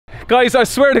Guys, I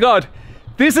swear to God,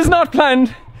 this is not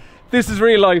planned. This is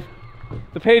real life.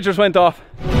 The pagers went off.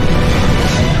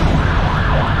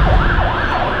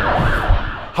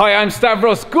 Hi, I'm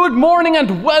Stavros. Good morning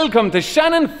and welcome to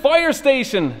Shannon Fire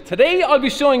Station. Today I'll be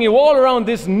showing you all around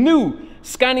this new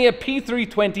SCANIA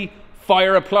P320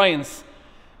 fire appliance.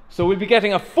 So we'll be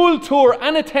getting a full tour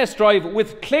and a test drive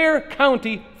with Clare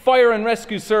County Fire and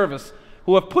Rescue Service,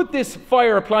 who have put this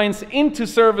fire appliance into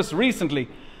service recently.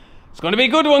 It's going to be a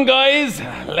good one, guys.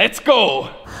 Let's go.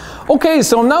 Okay,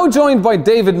 so I'm now joined by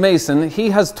David Mason. He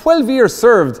has 12 years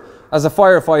served as a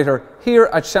firefighter here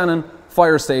at Shannon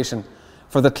Fire Station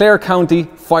for the Clare County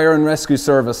Fire and Rescue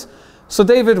Service. So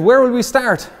David, where will we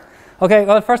start? Okay,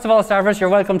 well, first of all, Stavros, you're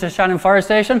welcome to Shannon Fire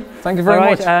Station. Thank you very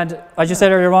much. And as you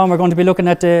said earlier on, we're going to be looking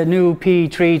at the new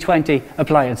P320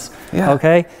 appliance. Yeah.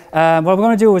 Okay. What we're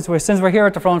going to do is, since we're here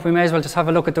at the front, we may as well just have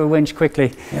a look at the winch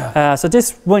quickly. Yeah. So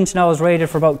this winch now is rated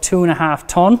for about 2.5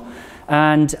 ton,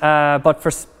 and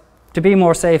but to be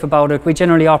more safe about it, we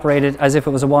generally operate it as if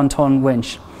it was a 1 ton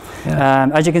winch.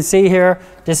 Yeah. As you can see here,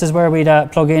 this is where we'd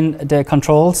plug in the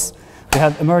controls. We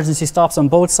have emergency stops on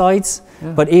both sides,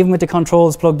 but even with the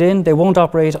controls plugged in, they won't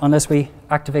operate unless we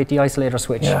activate the isolator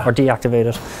switch or deactivate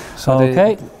it. So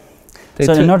okay.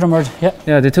 So another emergency.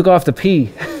 Yeah, they took off the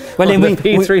P. Well, the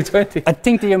P320. I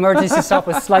think the emergency stop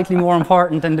was slightly more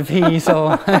important than the P,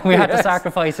 so we had to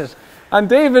sacrifice it. And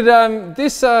David,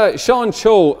 this Sean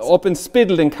Cho up in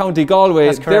Spiddle in County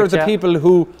Galway, correct, they're the people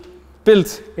who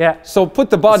built. Yeah. So put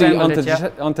the body onto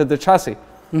the chassis.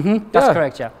 That's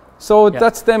correct. Yeah. So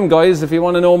that's them, guys. If you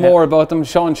want to know more about them,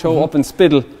 Sean Cho up in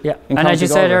Spiddle. Yeah. And as you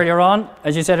said earlier on,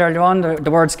 the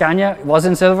word Scania was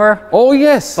in silver. Oh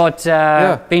yes. But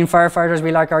being firefighters,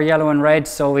 we like our yellow and red,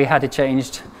 so we had it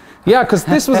changed. Yeah, because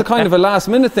this was a kind of a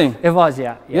last-minute thing. It was,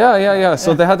 yeah.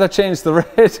 So they had to change the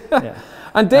red.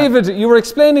 And David, you were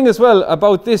explaining as well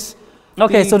about this.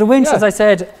 Okay, so the winch, as I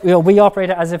said, we operate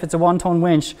it as if it's a 1 ton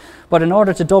winch, but in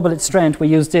order to double its strength, we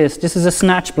use this. This is a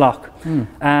snatch block.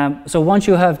 So once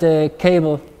you have the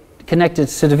cable connected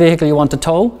to the vehicle you want to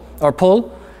tow or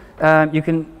pull, you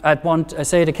can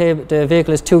say the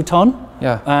vehicle is 2 ton.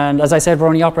 Yeah. And as I said, we're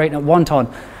only operating at 1 ton.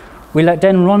 We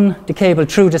then run the cable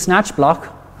through the snatch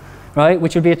block, right,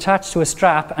 which will be attached to a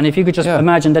strap. And if you could just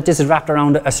imagine that this is wrapped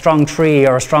around a strong tree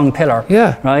or a strong pillar,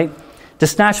 right? The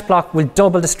snatch block will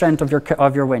double the strength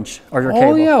of your winch or your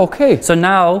cable. Oh yeah, okay. So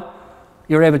now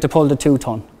you're able to pull the 2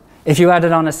 ton. If you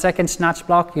added on a second snatch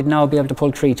block, you'd now be able to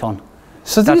pull 3 ton.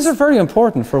 So these are very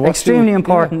important for what extremely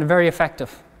important and very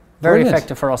effective. Very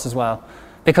effective for us as well,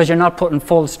 because you're not putting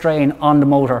full strain on the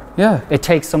motor. Yeah. It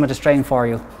takes some of the strain for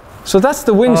you. So that's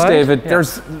the winch, David. Yeah.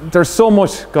 There's so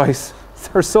much, guys.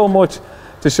 There's so much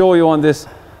to show you on this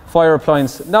fire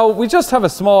appliance. Now we just have a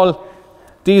small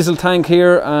diesel tank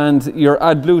here and your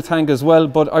AdBlue tank as well,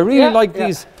 but I really like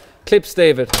these clips,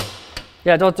 David.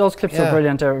 Yeah, those clips are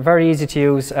brilliant. They're very easy to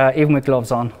use, even with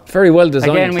gloves on. Very well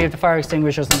designed. Again, we have the fire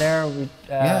extinguishers in there.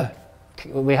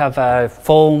 We have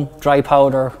foam, dry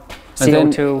powder, CO2.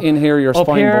 And then in here, your spine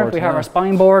board. Up here, we have our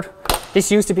spine board. This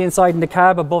used to be inside in the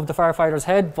cab above the firefighter's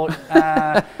head, but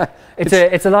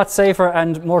it's a lot safer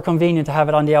and more convenient to have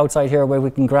it on the outside here where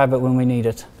we can grab it when we need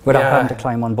it without having to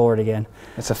climb on board again.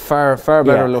 It's a far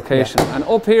better location. And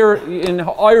up here in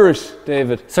Irish,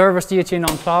 David. Service Duty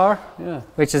on Clare,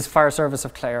 which is Fire Service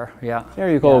of Clare. Yeah.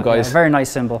 There you go, guys. Very nice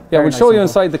symbol. Yeah, we'll show you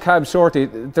inside the cab shortly.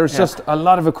 There's just a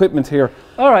lot of equipment here.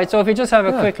 All right, so if you just have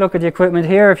a quick look at the equipment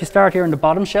here, if you start here in the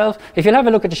bottom shelf, if you'll have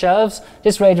a look at the shelves,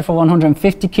 this is rated for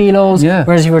 150 kilos,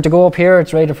 whereas if you were to go up here,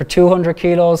 it's rated for 200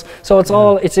 kilos. So it's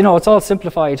all all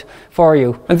simplified for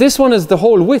you. And this one is the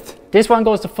whole width. This one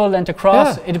goes to full length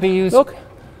across. It'll be used. Look.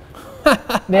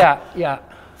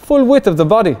 Full width of the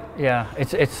body. Yeah,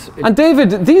 it's. And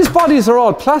David, these bodies are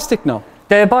all plastic now.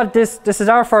 This is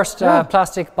our first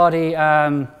plastic body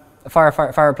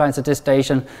fire appliance at this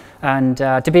station, and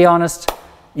to be honest,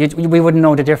 we wouldn't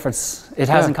know the difference. It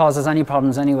hasn't caused us any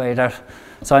problems anyway.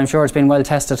 So I'm sure it's been well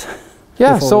tested.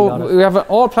 Yeah, so we have an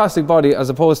all plastic body as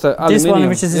opposed to aluminium. This one,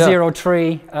 which is a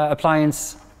 03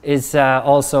 appliance, is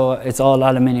it's all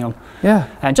aluminium. Yeah.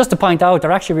 And just to point out,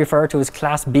 they're actually referred to as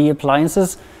Class B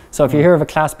appliances. So if you hear of a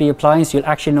Class B appliance, you'll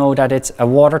actually know that it's a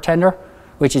water tender,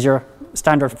 which is your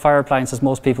standard fire appliance as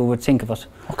most people would think of it.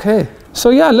 Okay. So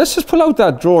let's just pull out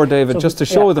that drawer, David, just to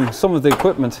show them some of the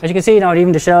equipment. As you can see now,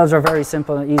 even the shelves are very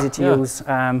simple and easy to use.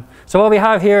 So what we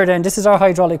have here then, this is our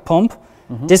hydraulic pump.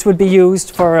 This would be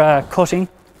used for cutting,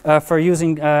 for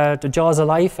using the jaws of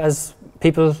life, as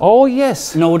people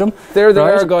know them. There they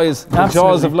are, guys. The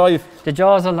jaws of life. The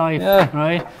jaws of life,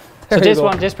 right? So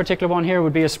this particular one here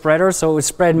would be a spreader, so it would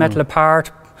spread metal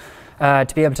apart.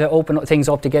 to be able to open things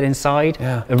up to get inside.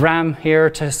 Yeah. A ram here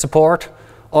to support,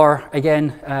 or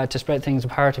again to spread things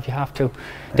apart if you have to.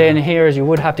 Then here is you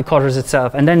would have the cutters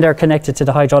itself, and then they're connected to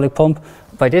the hydraulic pump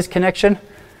by this connection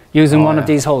using one of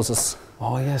these hoses.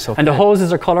 Oh yes, okay. And the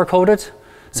hoses are color coded,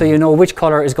 so you know which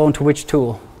color is going to which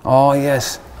tool. Oh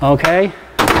yes. Okay.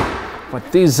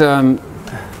 But these,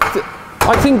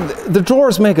 I think the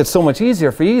drawers make it so much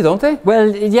easier for you, don't they?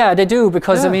 Well, yeah, they do,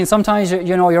 because I mean, sometimes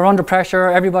you know you're under pressure,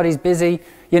 everybody's busy.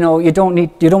 You know, you don't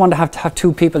want to have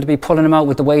two people to be pulling them out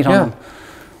with the weight on them.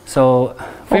 So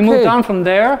if we move down from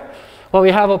there, what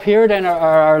we have up here then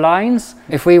are our lines.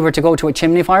 If we were to go to a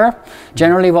chimney fire,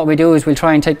 generally what we do is we'll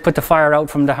try and put the fire out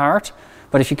from the heart.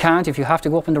 But if you can't, if you have to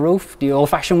go up on the roof, the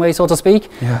old-fashioned way, so to speak,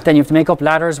 then you have to make up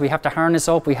ladders, we have to harness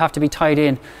up, we have to be tied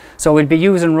in. So we'll be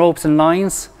using ropes and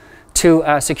lines to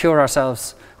secure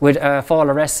ourselves with a fall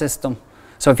arrest system.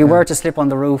 So if you were to slip on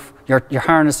the roof, you're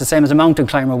harnessed the same as a mountain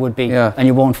climber would be, and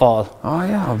you won't fall. Oh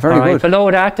yeah, very good.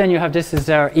 Below that then you have, this is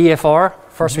our EFR,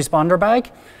 first responder bag.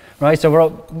 Right,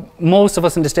 so most of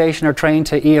us in the station are trained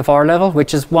to EFR level,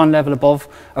 which is one level above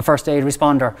a first aid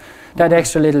responder. That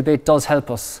extra little bit does help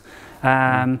us.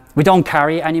 We don't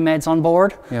carry any meds on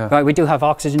board. Right, we do have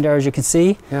oxygen there, as you can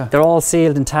see. They're all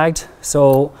sealed and tagged,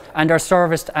 and they're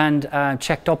serviced and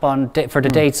checked up on for the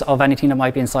dates of anything that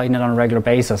might be inside it on a regular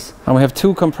basis. And we have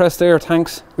 2 compressed air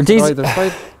tanks on either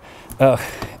side.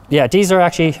 Yeah, these are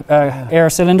actually air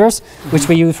cylinders, which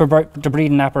we use for the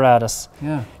breathing apparatus.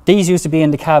 These used to be in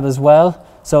the cab as well.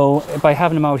 So by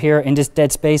having them out here in this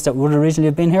dead space that would originally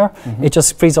have been here, it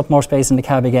just frees up more space in the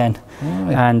cab again.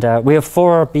 And we have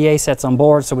 4 BA sets on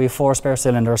board, so we have 4 spare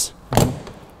cylinders.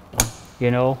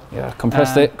 You know. Yeah,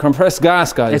 compressed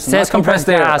gas, guys. It says compressed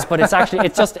gas, but it's actually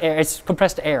just air. It's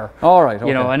compressed air. All right. Okay.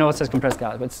 You know, I know it says compressed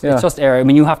gas, but it's just air. I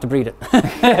mean, you have to breathe it.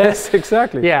 Yes,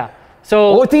 exactly. Yeah.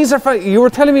 So. Oh, these are. You were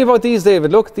telling me about these,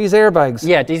 David. Look, these airbags.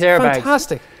 Yeah, these airbags.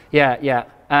 Fantastic. Yeah, yeah.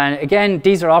 And again,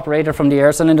 these are operated from the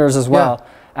air cylinders as well.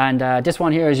 And this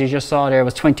one here, as you just saw there,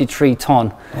 was 23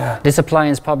 ton. This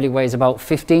appliance probably weighs about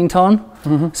 15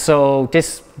 ton. So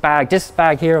this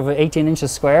bag here of 18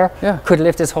 inches square could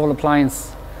lift this whole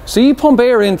appliance. So you pump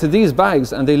air into these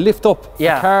bags and they lift up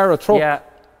a car, a truck,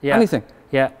 anything.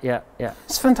 Yeah.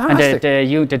 It's fantastic.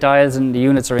 And the dials and the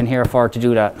units are in here to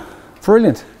do that.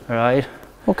 Brilliant. All right.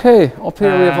 Okay, up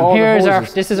here we have all the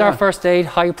hoses. This is our first aid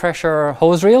high pressure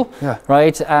hose reel.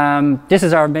 Right. This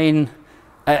is our main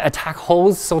attack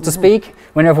hose, so to speak,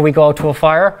 whenever we go out to a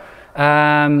fire.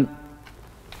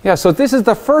 So this is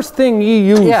the first thing you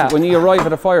use when you arrive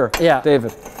at a fire,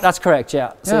 David. That's correct,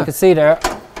 So you can see there,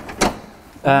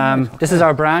 this is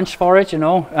our branch for it, you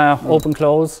know, open,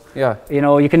 close. You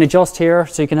know, you can adjust here,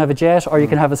 so you can have a jet or you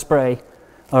can have a spray.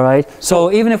 All right.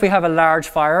 So even if we have a large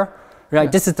fire, right,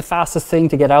 this is the fastest thing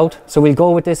to get out. So we'll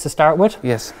go with this to start with.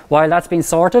 While that's being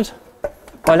sorted,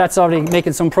 while that's already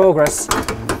making some progress,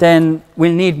 then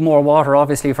we'll need more water,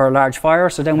 obviously, for a large fire.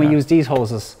 So then we use these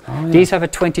hoses. These have a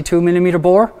 22mm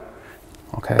bore.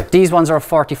 These ones are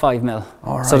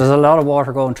 45mm. So there's a lot of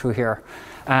water going through here.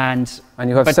 And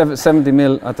you have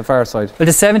 70mm at the far side. But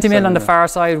the 70mm on the far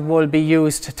side will be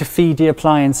used to feed the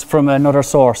appliance from another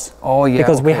source.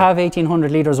 Because we have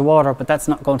 1800 litres of water, but that's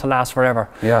not going to last forever.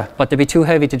 But they'd be too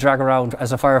heavy to drag around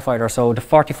as a firefighter. So the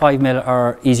 45mm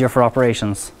are easier for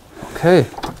operations.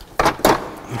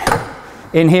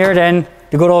 In here then,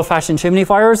 the good old-fashioned chimney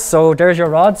fires. So there's your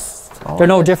rods. They're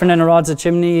no different than the rods a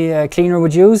chimney cleaner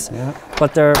would use,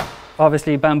 but they're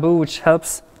obviously bamboo, which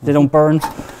helps. They don't burn.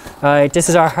 This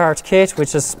is our heart kit,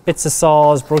 which is bits of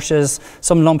saws, brushes,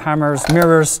 some lump hammers,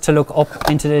 mirrors to look up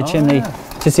into the chimney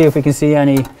to see if we can see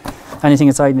anything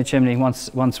inside in the chimney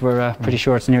once we're pretty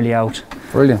sure it's nearly out.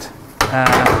 Brilliant.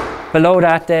 Below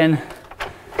that then,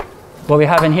 what we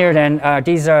have in here then,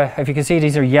 these are, if you can see,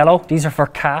 these are yellow. These are for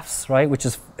CAFs, right, which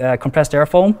is compressed air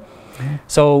foam.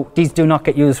 So these do not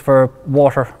get used for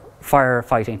water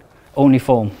firefighting, only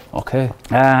foam.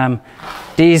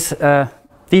 These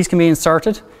can be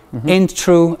inserted in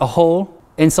through a hole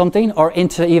in something, or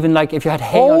into even like if you had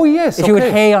hay. If you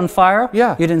had hay on fire,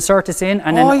 you'd insert this in,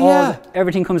 and then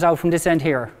everything comes out from this end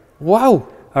here. Wow.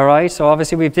 All right. So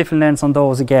obviously we have different lengths on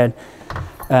those again.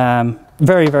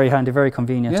 Very, very handy, very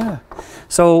convenient.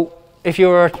 So if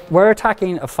we're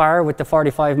attacking a fire with the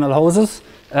 45mm hoses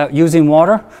using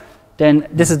water, then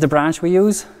this is the branch we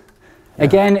use.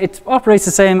 Again, it operates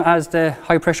the same as the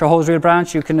high pressure hose reel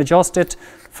branch. You can adjust it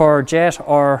for jet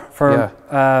or for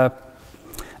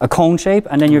a cone shape,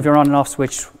 and then you have your on and off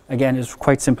switch. Again, it's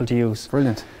quite simple to use.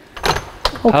 Brilliant.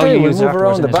 Okay, we'll move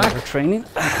around the back. Training.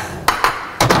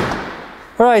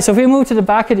 All right, so if we move to the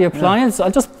back of the appliance,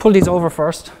 I'll just pull these over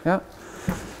first. All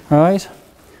right.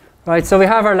 Right, so we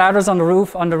have our ladders on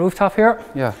the rooftop here.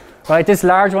 Yeah. Right, this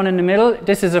large one in the middle,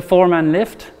 this is a 4-man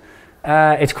lift.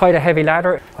 It's quite a heavy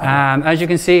ladder. As you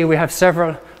can see, we have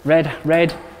several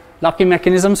red locking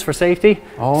mechanisms for safety.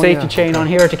 Safety chain on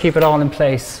here to keep it all in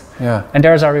place. Yeah. And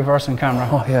there's our reversing camera.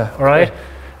 Oh yeah. All right.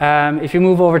 If you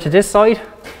move over to this side,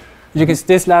 you can see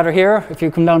this ladder here. If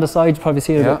you come down the side, you probably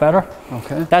see it a bit better.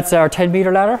 Okay. That's our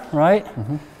 10-meter ladder, right?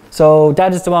 So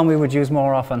that is the one we would use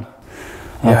more often.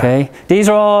 Okay. These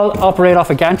are all operate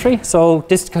off a gantry, so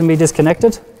this can be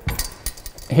disconnected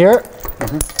here,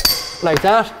 like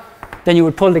that. Then you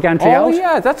would pull the gantry out. Oh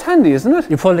yeah, that's handy, isn't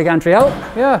it? You pull the gantry out.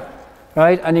 Yeah.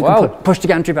 Right, and you can push the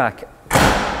gantry back.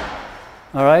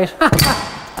 All right.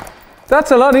 That's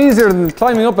a lot easier than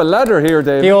climbing up a ladder here,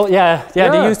 Dave.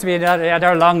 They used to be.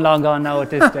 They're long gone now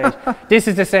at this stage. This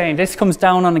is the same. This comes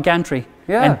down on the gantry,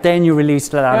 and then you release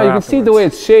the ladder. Yeah, you can see the way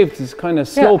it's shaped. It's kind of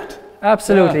sloped.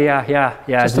 Absolutely, yeah.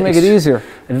 Just to make it easier.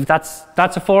 That's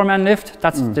a 4-man lift.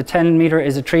 That's the 10-meter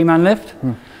is a 3-man lift.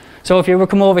 So if you were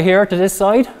come over here to this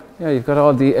side. Yeah, you've got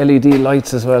all the LED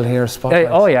lights as well here, spotlights.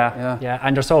 Oh yeah,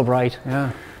 and they're so bright.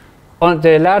 Yeah. On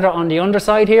the ladder on the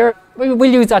underside here,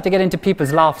 we'll use that to get into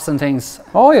people's lofts and things.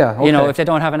 Oh yeah, okay. You know, if they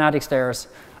don't have an attic stairs.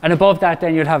 And above that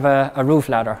then you'd have a roof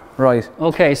ladder. Right.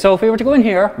 Okay, so if we were to go in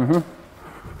here,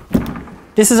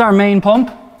 this is our main pump.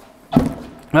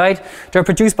 Right, they're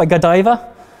produced by Godiva.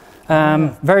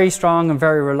 Very strong and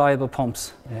very reliable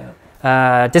pumps.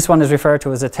 Yeah. This one is referred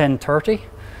to as a 1030.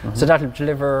 So that'll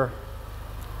deliver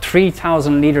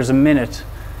 3,000 litres a minute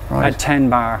at 10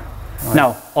 bar. Right.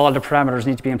 Now, all the parameters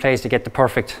need to be in place to get the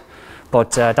perfect,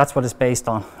 but that's what it's based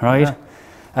on, right?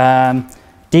 Yeah.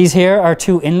 These here are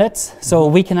 2 inlets, so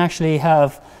we can actually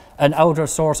have an outer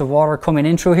source of water coming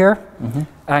in through here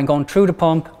and going through the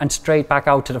pump and straight back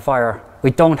out to the fire. We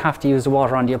don't have to use the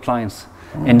water on the appliance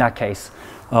in that case.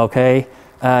 Okay,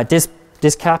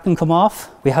 this cap can come off.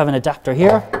 We have an adapter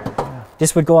here.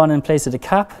 This would go on in place of the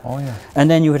cap. And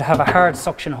then you would have a hard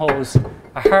suction hose.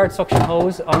 A hard suction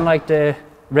hose, unlike the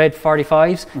red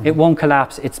 45s, it won't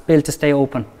collapse. It's built to stay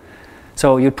open.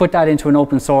 So you'd put that into an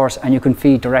open source and you can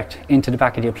feed direct into the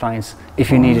back of the appliance if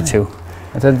you needed to.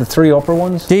 And then the 3 upper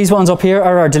ones? These ones up here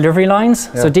are our delivery lines.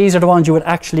 So these are the ones you would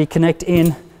actually connect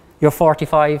in your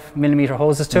 45mm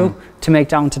hoses to make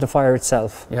down to the fire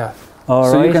itself. Yeah.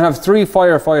 So you can have 3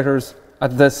 firefighters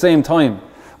at the same time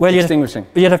extinguishing.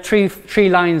 You'd have three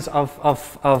lines of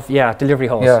delivery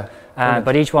hose. Yeah.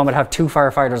 But each one would have 2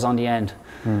 firefighters on the end.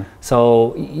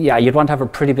 So yeah, you'd want to have a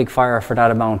pretty big fire for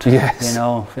that amount. Yes. You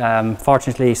know,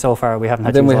 fortunately so far we haven't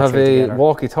had to. Then we have a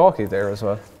walkie-talkie there as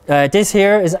well. This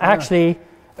here is actually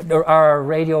our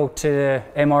radio to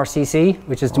MRCC,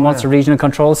 which is the Munster Regional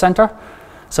Control Centre.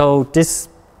 So this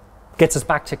gets us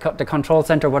back to the control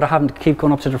centre without having to keep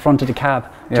going up to the front of the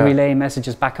cab to relay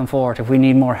messages back and forth. If we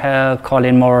need more help, call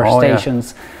in more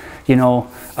stations, you know,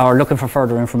 or looking for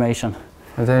further information.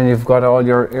 And then you've got all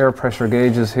your air pressure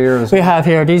gauges here as well. We have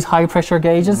here these high pressure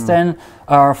gauges then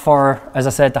are for, as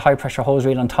I said, the high pressure hose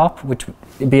reel on top, which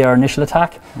would be our initial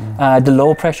attack. The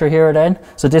low pressure here then,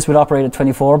 so this would operate at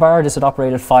 24 bar, this would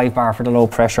operate at 5 bar for the low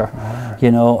pressure.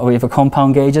 You know, we have a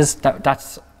compound gauges,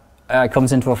 that's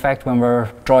comes into effect when we're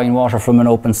drawing water from an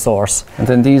open source. And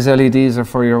then these LEDs are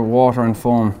for your water and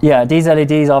foam. Yeah, these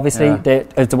LEDs obviously,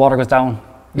 as the water goes down,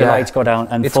 the lights go down.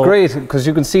 And it's great because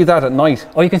you can see that at night.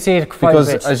 Oh, you can see it quite because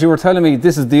a bit. As you were telling me,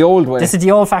 this is the old way. This is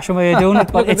the old-fashioned way of doing it,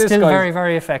 but it's still very,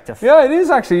 very effective. Yeah, it is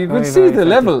actually. You can see the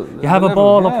level. You have a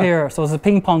ball up here, so it's a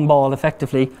ping pong ball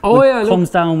effectively. Comes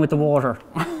down with the water.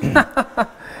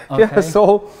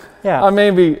 Yeah, so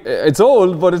maybe it's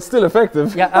old, but it's still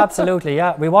effective. Yeah, absolutely.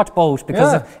 Yeah, we watch both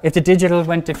because if the digital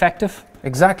went defective,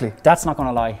 that's not going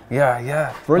to lie.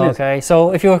 Yeah, brilliant. Okay,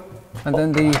 so if you're and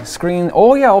then the screen,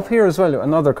 up here as well,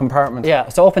 another compartment. Yeah,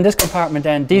 so up in this compartment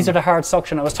then, these are the hard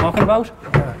suction I was talking about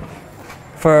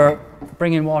for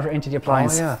bringing water into the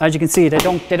appliance. As you can see, they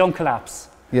don't collapse.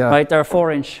 Yeah. Right, they're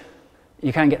 4-inch.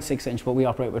 You can get 6-inch, but we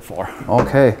operate with 4.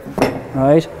 Okay.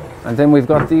 Right. And then we've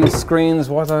got these screens.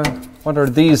 What are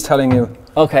these telling you?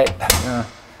 Okay. Yeah.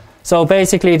 So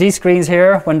basically, these screens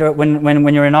here,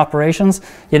 when you're in operations,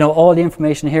 you know, all the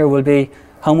information here will be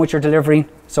how much you're delivering.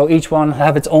 So each one will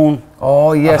have its own.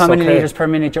 Oh yes. How many litres per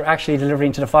minute you're actually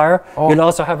delivering to the fire. You'll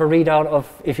also have a readout of,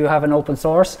 if you have an open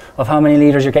source, of how many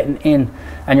litres you're getting in,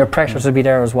 and your pressures will be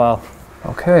there as well.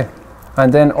 Okay.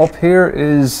 And then up here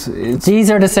is... These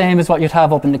are the same as what you'd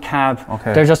have up in the cab.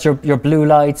 Okay. They're just your blue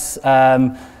lights,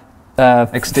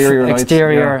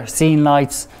 exterior scene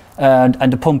lights,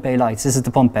 and the pump bay lights. This is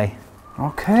the pump bay.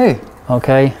 Okay.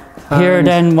 Okay. Here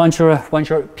then, once your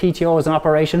PTO is in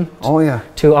operation,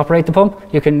 to operate the pump,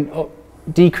 you can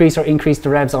decrease or increase the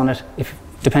revs on it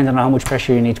depending on how much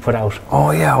pressure you need to put out.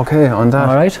 Oh yeah, okay, on that.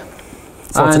 All right.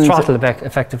 So it's a throttle,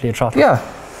 effectively a throttle. Yeah.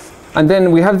 And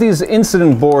then we have these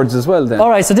incident boards as well then. All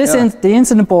right, so this the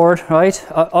incident board, right,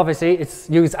 obviously it's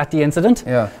used at the incident.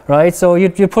 Yeah. Right, so you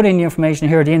put in the information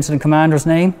here, the incident commander's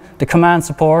name, the command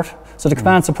support, so the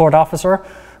command support officer,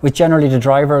 with generally the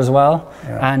driver as well,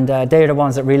 and they're the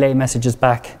ones that relay messages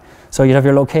back. So you have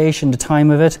your location, the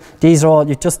time of it. These are all,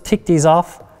 you just tick these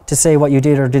off to say what you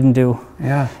did or didn't do.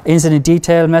 Yeah. Incident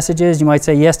detail messages, you might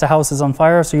say, yes, the house is on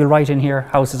fire, so you'll write in here,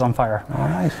 house is on fire. All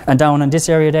right. And down in this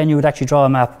area then, you would actually draw a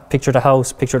map, picture the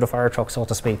house, picture the fire truck, so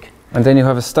to speak. And then you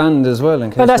have a stand as well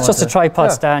in case. Well, that's just a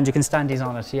tripod stand, you can stand these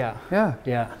on it, yeah. Yeah.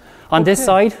 Yeah. On this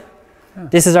side,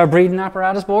 this is our breathing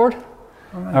apparatus board.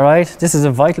 All right, this is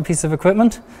a vital piece of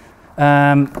equipment.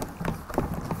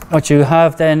 What you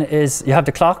have then is, you have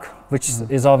the clock, which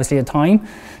is obviously a time.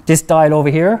 This dial over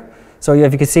here, so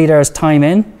if you can see there's time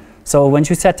in. So when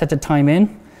you set that to time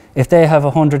in, if they have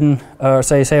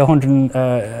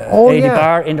 180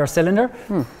 bar in their cylinder,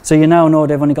 so you now know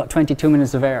they've only got 22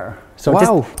 minutes of air.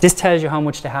 So this tells you how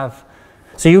much they have.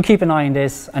 So you keep an eye on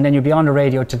this, and then you'll be on the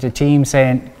radio to the team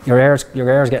saying your air's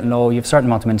getting low, you have a certain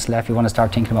amount of minutes left, you want to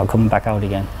start thinking about coming back out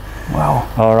again.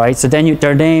 Wow. All right, so then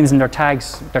their names and their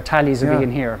tags, their tallies will be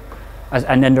in here.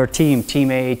 And then their team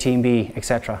A, team B,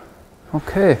 etc.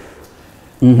 Okay.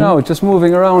 Now, just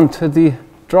moving around to the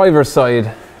driver's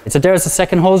side. So there's the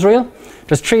second hose reel.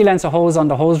 There's 3 lengths of hose on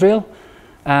the hose reel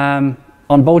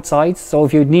on both sides. So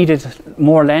if you needed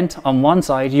more length on one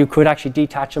side, you could actually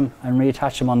detach them and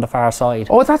reattach them on the far side.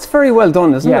 Oh, that's very well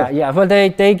done, isn't it? Yeah. Well,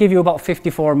 they give you about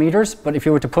 54 meters, but if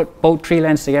you were to put both 3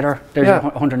 lengths together, there's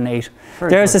 108.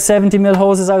 There's the 70 mil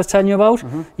hoses I was telling you about.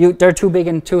 They're too big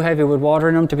and too heavy with water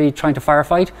in them to be trying to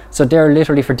firefight. So they're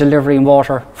literally for delivering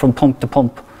water from pump to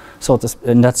pump. So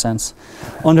in that sense.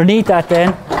 Underneath that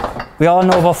then, we all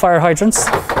know about fire hydrants.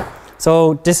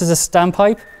 So this is a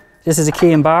standpipe. This is a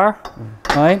key and bar,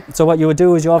 right? So what you would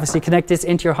do is you obviously connect this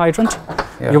into your hydrant.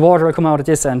 Your water will come out at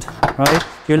this end, right?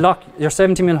 You lock your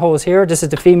 70 mil hose here. This is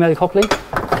the female coupling,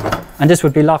 and this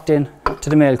would be locked in to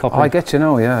the male coupling. Oh, I get you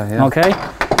now, yeah. Okay.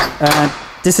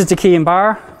 This is the key and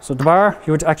bar. So the bar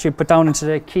you would actually put down into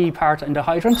the key part in the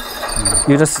hydrant.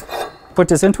 You just put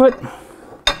this into it.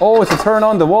 Oh, to turn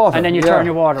on the water. And then you turn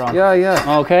your water on.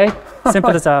 Yeah. Okay.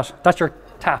 Simple as that. That's your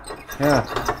tap. Yeah.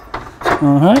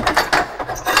 All right.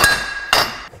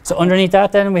 So underneath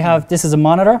that then we have, this is a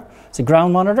monitor. It's a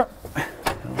ground monitor.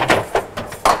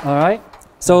 All right.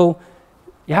 So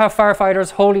you have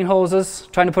firefighters holding hoses,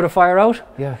 trying to put a fire out.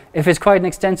 Yeah. If it's quite an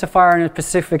extensive fire in a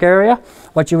specific area,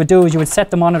 what you would do is you would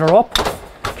set the monitor up,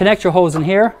 connect your hose in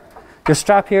here. Your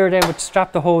strap here then would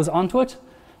strap the hose onto it.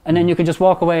 And then you can just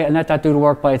walk away and let that do the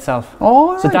work by itself.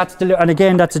 Oh, right. So that's and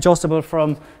again, that's adjustable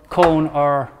from cone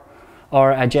or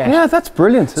a jet. Yeah, that's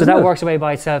brilliant. So that works away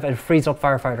by itself and frees up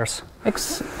firefighters.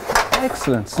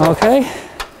 Excellent. Okay.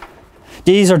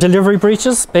 These are delivery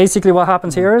breaches. Basically, what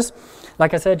happens here is,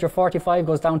 like I said, your 45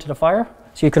 goes down to the fire.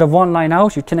 So you could have one line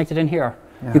out. You connect it in here.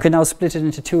 Yeah. You can now split it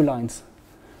into 2 lines.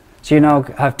 So you now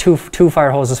have two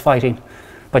fire hoses fighting,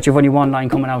 but you've only one line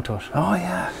coming out to it. Oh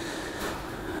yeah.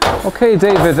 Okay,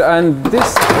 David, and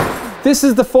this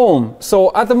is the foam.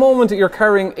 So at the moment you're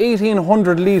carrying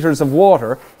 1,800 litres of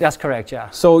water. That's correct,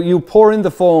 yeah. So you pour in the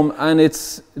foam and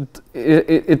it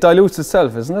dilutes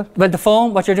itself, isn't it? Well, the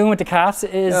foam, what you're doing with the caps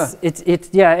is,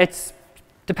 it's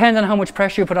depends on how much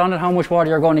pressure you put on it, how much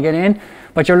water you're going to get in.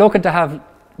 But you're looking to have,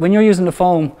 when you're using the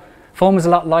foam is a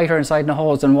lot lighter inside the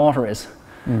hose than water is.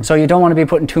 So you don't want to be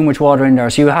putting too much water in there.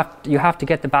 So you have to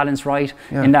get the balance right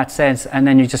in that sense, and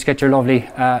then you just get your lovely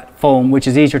foam, which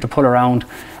is easier to pull around.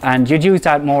 And you'd use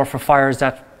that more for fires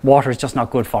that water is just not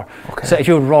good for. Okay. So if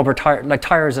you would rubber tire, like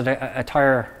tires at a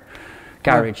tire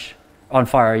garage on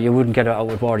fire, you wouldn't get it out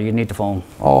with water. You'd need the foam.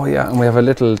 Oh yeah, and we have a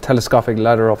little telescopic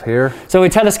ladder up here. So a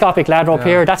telescopic ladder up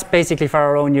here, that's basically for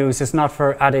our own use. It's not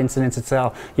for at incidents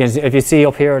itself. If you see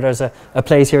up here, there's a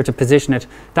place here to position it.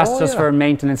 That's just for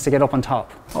maintenance to get up on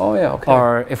top. Oh yeah, okay.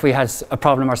 Or if we had a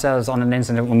problem ourselves on an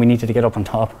incident when we needed to get up on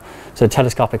top. So a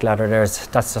telescopic ladder that's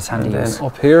just handy use. Then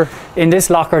up here. In this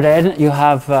locker then, you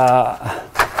have,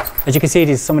 as you can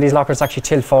see, some of these lockers actually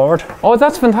tilt forward. Oh,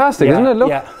 that's fantastic, isn't it? Look.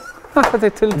 Yeah.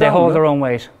 They hold their own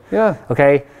weight. Yeah.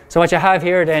 Okay. So what you have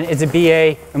here then is a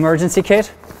BA emergency kit.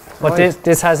 What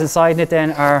this has inside it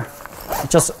then are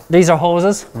these are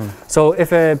hoses. So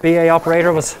if a BA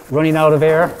operator was running out of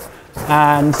air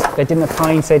and they didn't have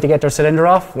time, say, to get their cylinder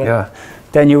off,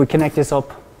 then you would connect this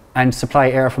up and supply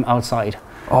air from outside.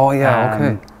 Oh yeah.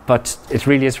 Okay. But it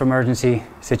really is for emergency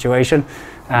situation.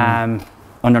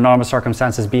 Under normal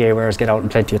circumstances, BA wearers get out in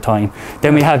plenty of time.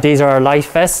 Then we have, these are our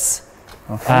life vests.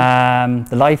 Okay.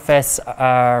 The life vests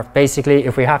are basically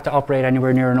if we have to operate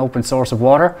anywhere near an open source of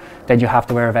water, then you have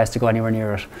to wear a vest to go anywhere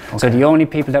near it. Okay. So the only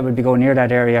people that would be going near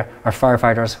that area are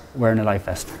firefighters wearing a life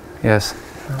vest. Yes.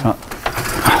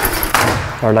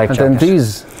 Or life jacket. And then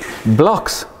these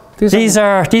blocks. These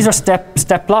are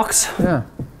step blocks. Yeah.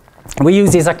 We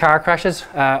use these at car crashes,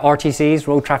 RTCs,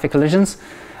 road traffic collisions.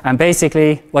 And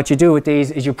basically what you do with these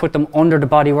is you put them under the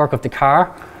bodywork of the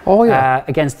car. Oh, yeah.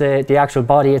 Against the actual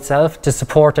body itself to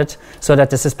support it, so that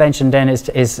the suspension then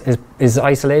is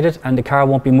isolated and the car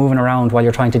won't be moving around while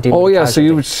you're trying to deal with the casualty. So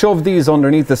you would shove these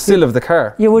underneath the sill of the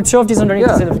car? You would shove these underneath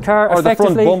the sill of the car. Or the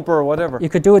front bumper or whatever. You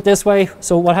could do it this way.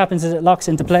 So what happens is it locks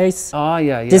into place. Ah,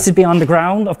 yeah. This would be on the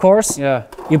ground, of course. Yeah.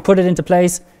 You put it into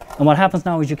place, and what happens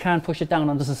now is you can't push it down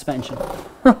on the suspension.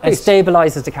 Right. It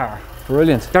stabilizes the car.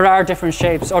 Brilliant. There are different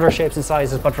shapes, other shapes and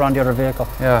sizes, but they're on the other vehicle.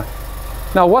 Yeah.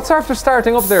 Now, what's after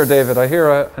starting up there, David? I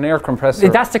hear an air compressor.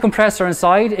 That's the compressor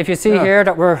inside. If you see here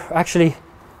that we're actually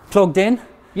plugged in.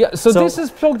 Yeah, so this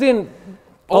is plugged in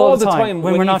all the time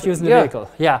when we're not using the vehicle.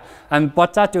 Yeah, and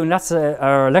what that's doing, that's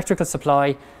our electrical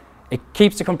supply. It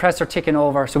keeps the compressor ticking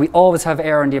over, so we always have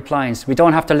air in the appliance. We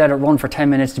don't have to let it run for 10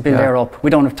 minutes to build air up. We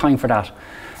don't have time for that.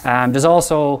 There's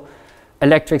also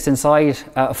electrics inside,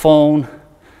 a phone,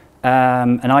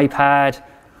 an iPad,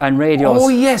 and radios. Oh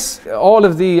yes, all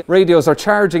of the radios are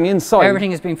charging inside.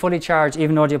 Everything is being fully charged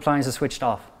even though the appliance is switched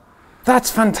off.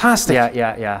 That's fantastic.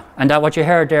 Yeah. And what you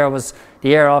heard there was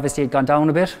the air obviously had gone down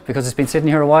a bit because it's been sitting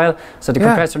here a while. So the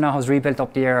compressor now has rebuilt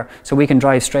up the air so we can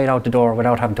drive straight out the door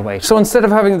without having to wait. So instead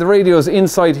of having the radios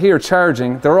inside here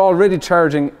charging, they're already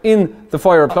charging in the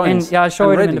fire appliance. I'll show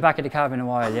you them in the back of the cab in a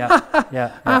while.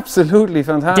 Yeah. Absolutely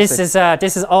fantastic.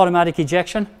 This is automatic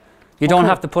ejection. You don't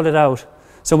have to pull it out.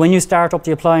 So when you start up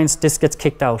the appliance, this gets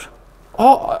kicked out.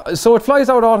 Oh, so it flies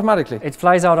out automatically? It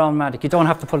flies out automatic. You don't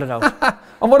have to pull it out.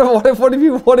 And what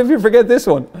if you forget this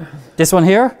one? This one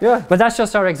here? Yeah. But that's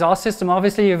just our exhaust system.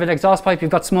 Obviously, you have an exhaust pipe, you've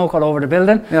got smoke all over the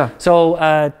building. Yeah.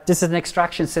 So this is an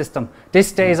extraction system. This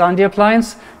stays on the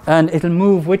appliance and it'll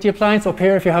move with the appliance up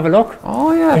here if you have a look.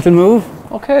 Oh, yeah. It'll move.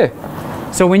 Okay.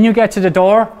 So when you get to the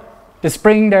door, the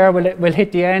spring there will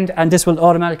hit the end and this will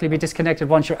automatically be disconnected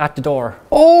once you're at the door.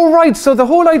 Oh, right. So the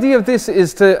whole idea of this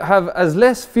is to have as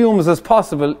less fumes as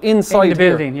possible inside in the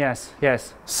building, yes.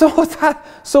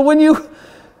 So when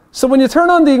you turn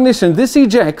on the ignition, this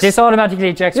ejects. This automatically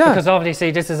ejects because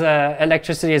obviously this is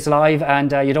electricity is live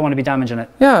and you don't want to be damaging it.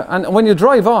 Yeah, and when you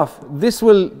drive off, this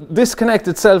will disconnect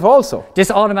itself also. This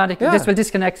will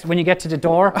disconnect when you get to the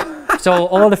door. So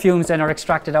all the fumes then are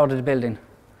extracted out of the building.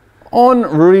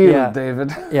 Unreal,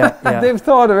 David. Yeah. They've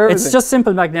thought of everything. It's just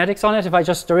simple magnetics on it.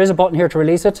 There is a button here to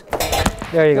release it.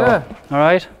 There you go. All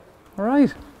right.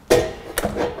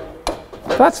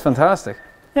 That's fantastic.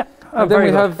 Yeah. And then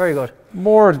we have very good.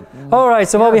 More. All right.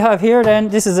 So what we have here then,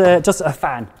 this is just a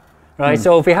fan. Right.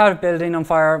 So if we had a building on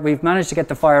fire, we've managed to get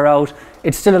the fire out.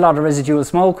 It's still a lot of residual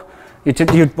smoke.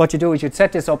 What you do is you'd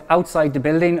set this up outside the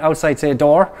building, outside say a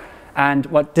door, and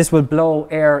this will blow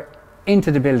air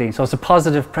into the building. So it's a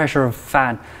positive pressure of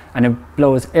fan and it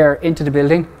blows air into the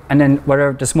building and then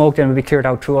whatever the smoke then will be cleared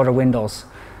out through other windows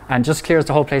and just clears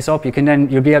the whole place up.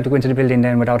 You'll be able to go into the building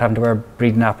then without having to wear a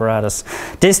breathing apparatus.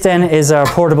 This then is our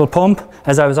portable pump,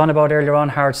 as I was on about earlier on,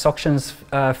 hard suctions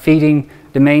feeding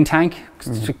the main tank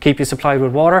to keep you supplied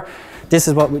with water. This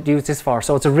is what we use this for.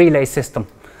 So it's a relay system.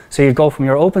 So you go from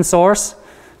your open source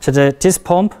to this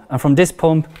pump and from this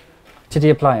pump to the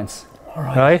appliance. All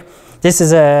right. This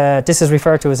is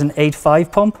referred to as an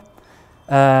 8.5 pump.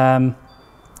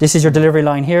 This is your delivery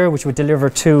line here, which would deliver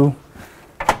to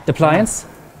the appliance.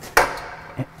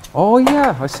 Oh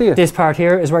yeah, I see it. This part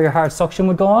here is where your hard suction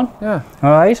would go on. Yeah. All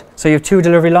right. So you have two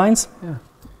delivery lines. Yeah.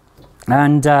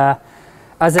 And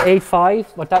as an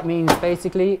 8.5, what that means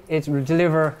basically, it will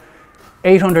deliver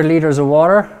 800 litres of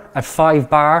water at 5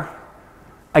 bar.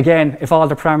 Again, if all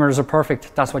the parameters are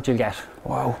perfect, that's what you'll get.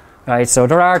 Wow. Right. So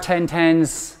there are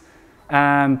 1010s.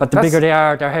 But the bigger they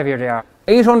are, the heavier they are.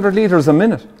 800 litres a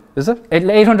minute, is it?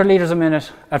 800 litres a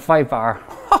minute at 5 bar.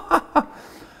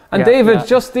 And David,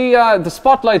 just the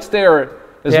spotlights there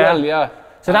as well,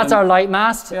 So that's our light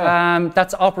mast.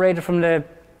 That's operated from the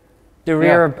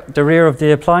rear of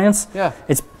the appliance. Yeah.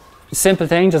 It's a simple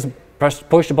thing, just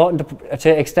push the button to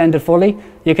extend it fully.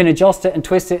 You can adjust it and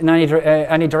twist it in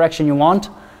any direction you want.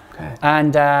 Okay.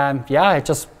 And it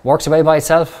just works away by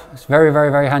itself. It's very,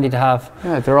 very, very handy to have.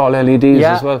 Yeah, they're all LEDs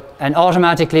as well. And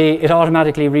it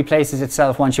automatically replaces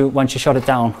itself once you shut it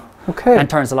down. Okay. And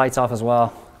turns the lights off as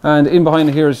well. And in behind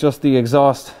here is just the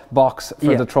exhaust box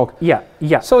for the truck.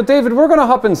 Yeah. So David, we're going to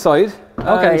hop inside.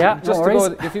 Okay, just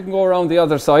if you can go around the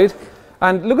other side.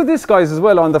 And look at this, guys, as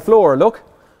well on the floor. Look,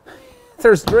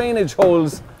 there's drainage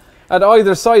holes at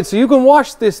either side, so you can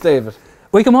wash this, David.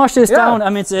 We can wash this down. I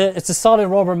mean, it's a solid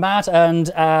rubber mat, and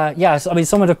yeah, so, I mean,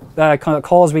 some of the kind of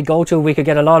calls we go to, we could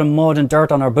get a lot of mud and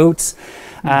dirt on our boots,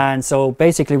 and so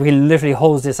basically we can literally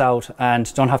hose this out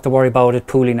and don't have to worry about it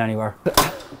pooling anywhere.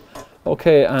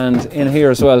 Okay, and in here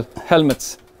as well,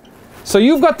 helmets. So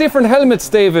you've got different helmets,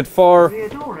 David, for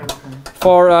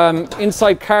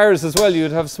inside cars as well.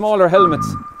 You'd have smaller helmets.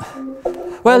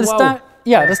 Well, oh, wow.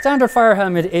 Yeah, the standard fire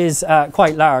helmet is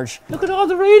quite large. Look at all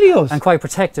the radios. And quite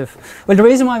protective. Well, the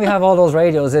reason why we have all those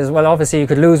radios is, well, obviously you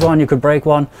could lose one, you could break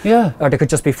one, or they could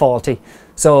just be faulty.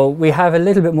 So we have a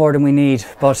little bit more than we need,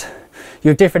 but you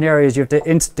have different areas. You have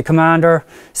the commander,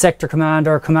 sector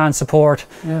commander, command support.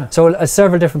 Yeah. So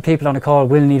several different people on a call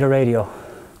will need a radio.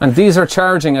 And these are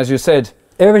charging, as you said.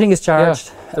 Everything is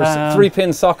charged. Yeah. There's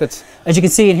 3-pin sockets. As you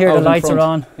can see in here, the lights are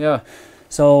on. Yeah.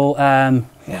 So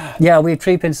yeah, we have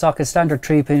 3-pin sockets, standard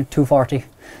 3-pin 240.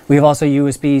 We have also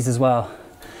USBs as well.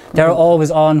 They're always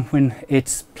on when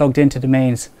it's plugged into the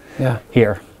mains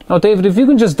here. Now, David, if you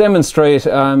can just demonstrate,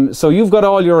 so you've got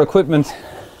all your equipment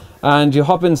and you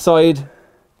hop inside.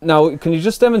 Now, can you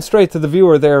just demonstrate to the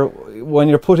viewer there when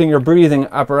you're putting your breathing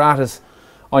apparatus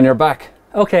on your back?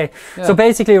 Okay, so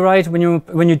basically, right, when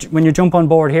you jump on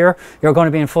board here, you're going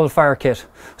to be in full fire kit.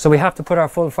 So we have to put our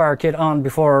full fire kit on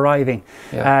before arriving.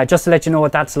 Just to let you know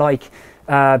what that's like.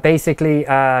 Basically,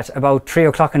 at about 3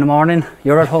 o'clock in the morning,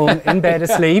 you're at home in bed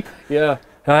asleep.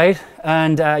 Right,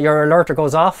 and your alerter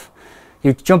goes off.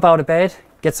 You jump out of bed,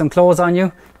 get some clothes on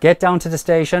you, get down to the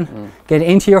station, get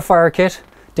into your fire kit.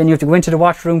 Then you have to go into the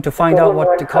watch room to find out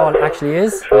what the call actually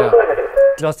is.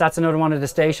 Just that's another one of the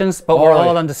stations, but we're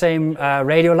all on the same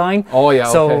radio line.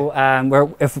 So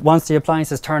once the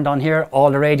appliance is turned on here, all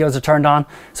the radios are turned on,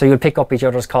 so you'll pick up each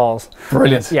other's calls.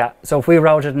 Brilliant. Yeah. So if we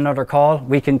routed another call,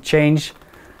 we can change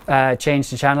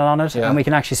the channel on it, and we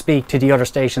can actually speak to the other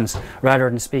stations rather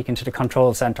than speaking to the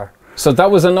control center. So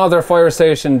that was another fire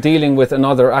station dealing with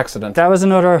another accident. That was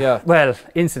another, well,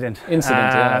 incident.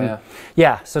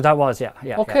 Yeah, so that was,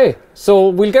 Okay, so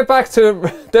we'll get back to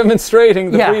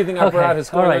demonstrating the breathing apparatus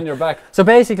going on your back. So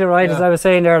basically, right, as I was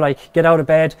saying there, like, get out of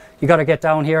bed, you got to get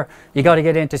down here, you got to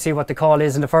get in to see what the call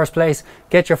is in the first place,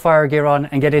 get your fire gear on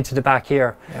and get into the back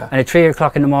here. And at 3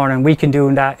 o'clock in the morning, we can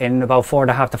do that in about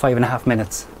 4.5 to 5.5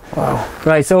 minutes. Wow.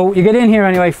 Right, so you get in here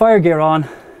anyway, fire gear on.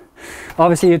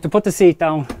 Obviously, you have to put the seat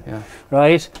down,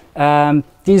 right?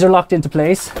 These are locked into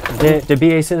place. The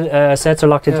BA sets are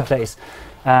locked into place.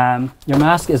 Your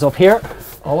mask is up here.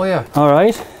 Oh, yeah. All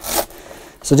right.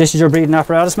 So this is your breathing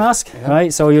apparatus mask,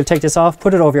 right? So you'll take this off,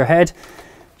 put it over your head,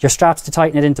 your straps to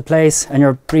tighten it into place, and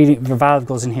your valve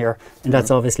goes in here, and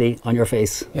that's obviously on your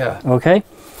face. Okay.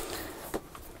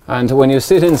 And when you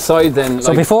sit inside then...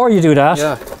 So before you do that,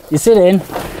 you sit in,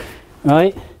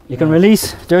 right? You can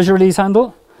release, there's your release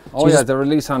handle. Oh, so the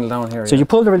release handle down here. So you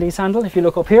pull the release handle, if you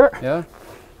look up here.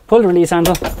 Pull the release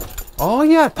handle. Oh,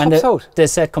 yeah, it pops out. The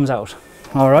set comes out.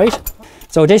 All right.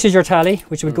 So this is your tally,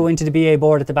 which would go into the BA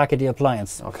board at the back of the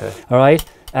appliance. Okay. All right.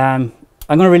 I'm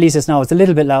going to release this now. It's a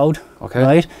little bit loud. Okay.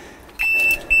 Right.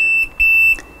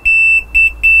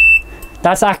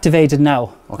 That's activated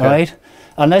now. Okay. All right.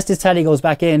 Unless this tally goes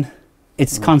back in,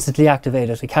 it's constantly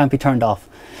activated. It can't be turned off.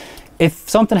 If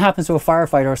something happens to a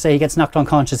firefighter, say he gets knocked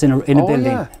unconscious in a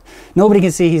building, nobody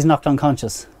can see he's knocked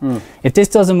unconscious. If this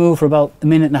doesn't move for about 1.5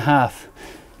 minutes,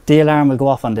 the alarm will go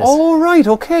off on this. Oh, right,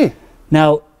 okay.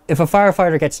 Now, if a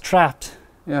firefighter gets trapped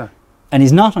and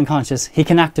he's not unconscious, he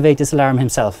can activate this alarm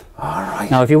himself. All right.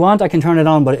 Now, if you want, I can turn it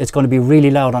on, but it's going to be really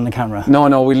loud on the camera.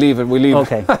 No, we leave it,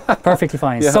 Okay, perfectly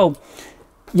fine. So,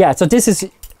 so this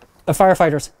is a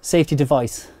firefighter's safety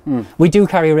device. We do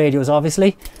carry radios,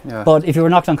 obviously, but if you were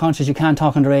knocked unconscious, you can't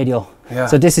talk on the radio.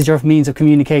 So this is your means of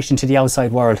communication to the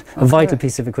outside world, a vital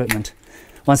piece of equipment.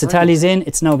 Once the tally's in,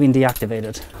 it's now been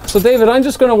deactivated. So David, I'm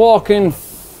just going to walk in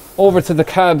over to the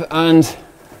cab and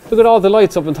look at all the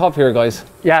lights up on top here, guys.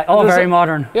 Yeah, all very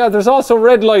modern. Yeah, there's also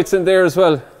red lights in there as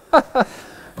well.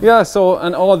 So,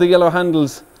 and all the yellow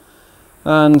handles.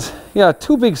 And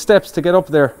 2 big steps to get up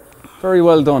there. Very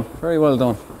well done, very well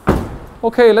done.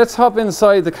 Okay, let's hop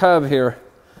inside the cab here.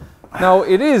 Now,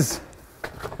 it is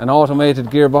an automated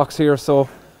gearbox here, so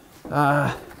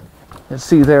let's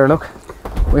see there, look.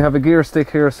 We have a gear stick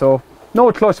here, so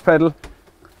no clutch pedal.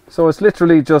 So it's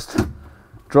literally just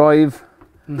drive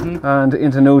and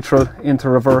into neutral, into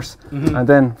reverse, and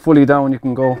then fully down you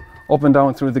can go up and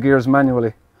down through the gears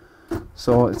manually.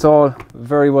 So it's all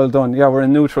very well done. Yeah, we're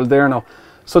in neutral there now.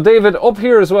 So David, up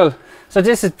here as well. So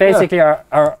this is basically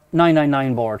our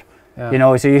 999 board. You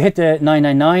know, so you hit the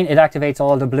 999, it activates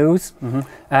all the blues.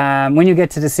 When you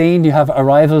get to the scene, you have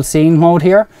arrival scene mode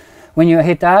here. When you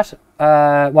hit that,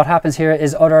 what happens here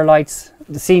is other lights,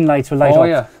 the scene lights will light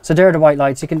up. So they're the white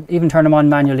lights. You can even turn them on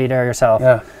manually there yourself.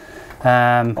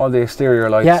 All the exterior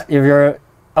lights. Yeah, if you're,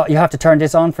 you have to turn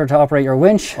this on to operate your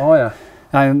winch.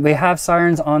 We have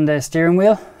sirens on the steering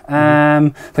wheel,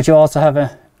 but you also have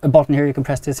a button here. You can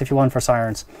press this if you want for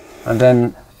sirens. And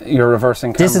then your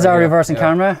reversing camera. This is our reversing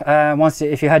camera.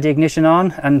 If you had the ignition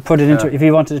on and put it into, if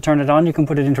you wanted to turn it on, you can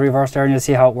put it into reverse there and you'll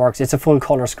see how it works. It's a full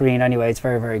color screen anyway. It's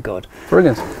very, very good.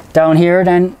 Brilliant. Down here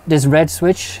then, this red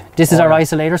switch. This is our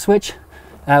isolator switch.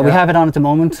 We have it on at the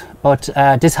moment, but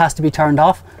this has to be turned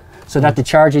off so that the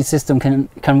charging system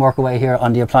can work away here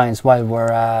on the appliance while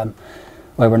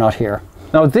we're not here.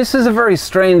 Now this is a very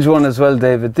strange one as well,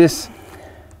 David.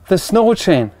 The snow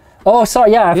chain. Oh,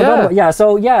 sorry, I forgot about,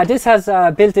 so this has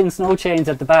built-in snow chains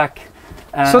at the back.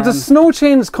 So the snow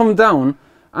chains come down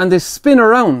and they spin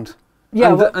around.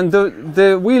 And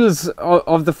the wheels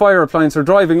of the fire appliance are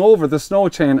driving over the snow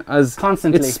chain as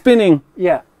constantly it's spinning.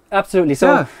 Yeah, absolutely.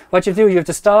 So what you do, you have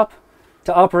to stop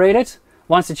to operate it.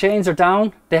 Once the chains are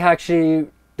down, they actually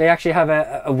have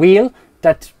a wheel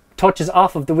that touches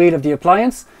off of the wheel of the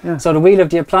appliance. So the wheel of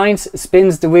the appliance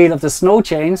spins the wheel of the snow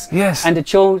chains. And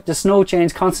the snow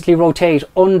chains constantly rotate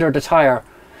under the tire.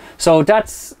 So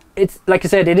it's like I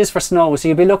said, it is for snow. So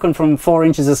you'll be looking from 4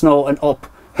 inches of snow and up.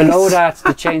 Below that,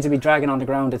 the chains will be dragging on the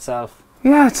ground itself.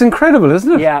 Yeah, it's incredible,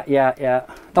 isn't it? I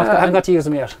haven't got to use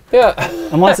them yet.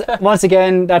 And once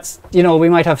again, that's, you know, we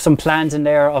might have some plans in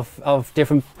there of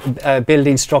different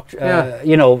building structure,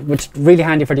 you know, which is really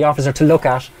handy for the officer to look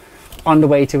at on the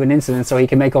way to an incident, so he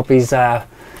can make up his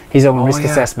own risk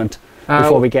assessment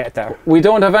before we get there. We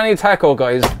don't have any tacho,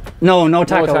 guys. No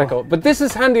tacho. But this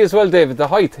is handy as well, David, the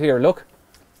height here, look.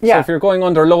 So if you're going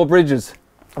under low bridges.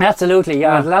 Absolutely,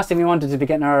 the last thing we wanted to be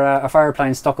getting our fire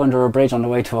appliance stuck under a bridge on the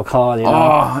way to a call, you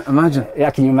know. Oh, imagine.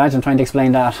 Yeah, can you imagine trying to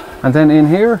explain that? And then in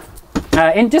here?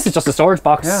 This is just a storage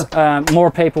box. More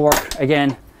paperwork,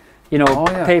 again. You know,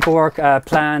 paperwork,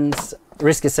 plans,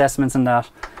 risk assessments and that.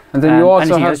 And then you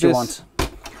also have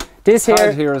this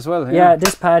pad here as well. Yeah,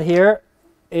 this pad here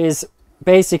is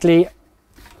basically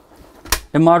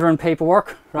the modern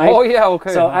paperwork, right? Oh yeah,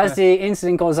 okay. So as the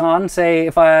incident goes on, say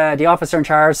if the officer in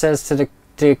charge says to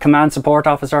the command support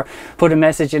officer, put a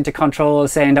message into control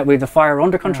saying that we have the fire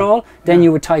under control, then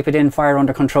you would type it in, fire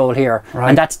under control here.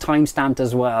 And that's time stamped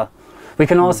as well. We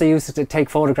can also use it to take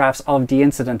photographs of the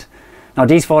incident. Now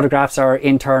these photographs are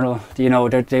internal, you know,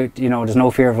 you know, there's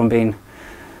no fear of them being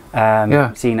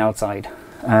seen outside.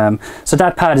 So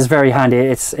that pad is very handy.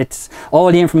 It's all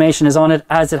the information is on it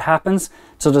as it happens,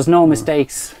 so there's no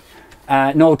mistakes,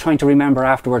 no trying to remember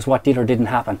afterwards what did or didn't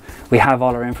happen. We have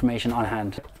all our information on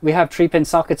hand. We have 3-pin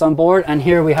sockets on board, and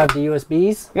here we have the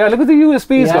USBs. Yeah, look at the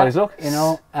USBs, guys, look. You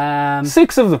know,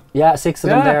 6 of them. Yeah, 6 of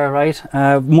them there, right?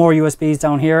 More USBs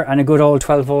down here, and a good old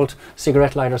 12-volt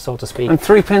cigarette lighter, so to speak. And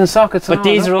 3-pin sockets. But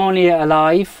these are only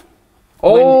alive.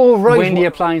 Oh, right. When the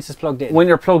appliance is plugged in. When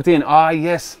you're plugged in. Ah,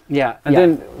 yes. Yeah. And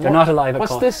then they're not alive at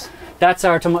all. What's this? That's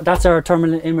our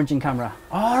thermal imaging camera.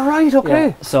 All right. Okay.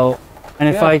 Yeah. So, and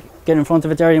if I get in front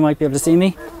of it there, you might be able to see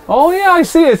me. Oh yeah, I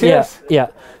see it. Yes. Yeah.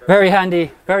 Very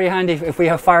handy. Very handy if we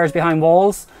have fires behind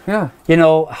walls. Yeah. You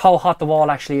know how hot the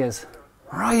wall actually is.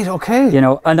 Right. Okay. You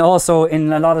know, and also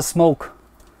in a lot of smoke,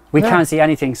 we can't see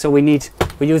anything, so we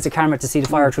use the camera to see the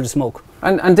fire through the smoke.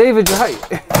 And David,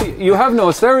 you have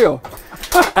no stereo.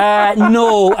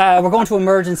 No, we're going to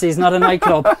emergencies, not a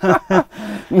nightclub.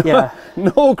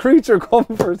 No creature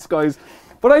comforts, guys.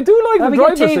 But I do like the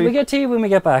driver's seat. We get tea when we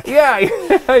get back. Yeah,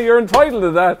 you're entitled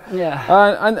to that.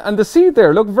 Yeah. And the seat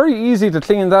there, look, very easy to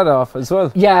clean that off as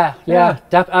well. Yeah,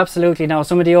 absolutely. Now,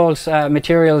 some of the old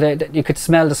material, you could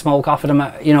smell the smoke off of them,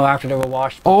 you know, after they were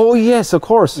washed. Oh yes, of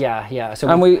course. Yeah. So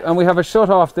and we have a shut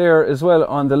off there as well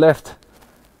on the left.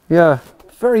 Yeah,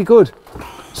 very good.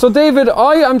 So David,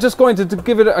 I am just going to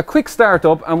give it a quick start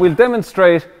up, and we'll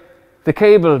demonstrate the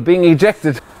cable being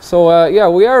ejected. So yeah,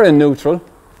 we are in neutral.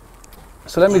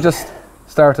 So let me just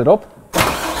start it up.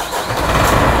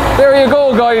 There you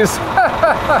go, guys.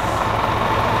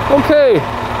 Okay.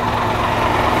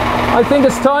 I think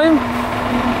it's time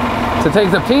to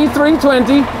take the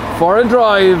P320 for a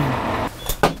drive.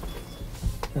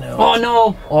 No. Oh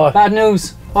no! Oh. Bad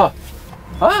news. What?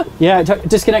 Huh? Yeah,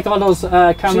 disconnect all those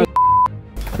cameras.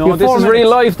 No, this is real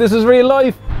life. This is real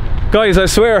life. Guys, I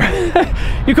swear,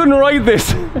 you couldn't write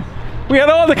this. We had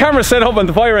all the cameras set up on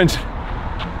the fire engine,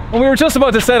 and we were just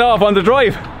about to set off on the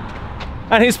drive,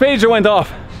 and his pager went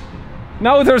off.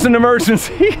 Now there's an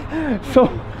emergency.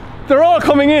 So they're all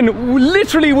coming in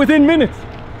literally within minutes.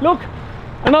 Look,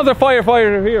 another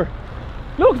firefighter here.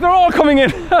 Look, they're all coming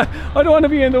in. I don't want to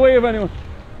be in the way of anyone.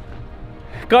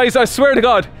 Guys, I swear to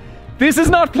God, this is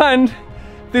not planned.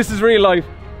 This is real life.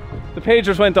 The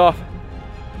pagers went off.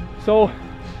 So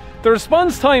the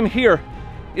response time here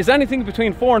is anything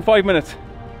between 4 and 5 minutes.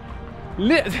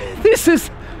 This is,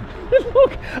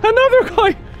 look, another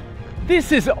guy.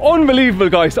 This is unbelievable,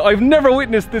 guys. I've never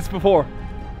witnessed this before.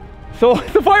 So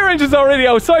the fire engine's already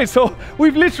outside, so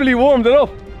we've literally warmed it up.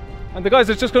 And the guys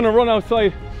are just gonna run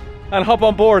outside and hop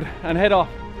on board and head off.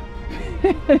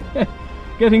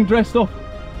 Getting dressed up.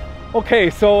 Okay,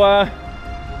 so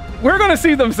we're gonna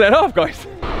see them set off, guys.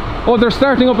 Oh, they're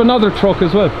starting up another truck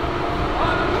as well.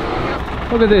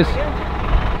 Look at this.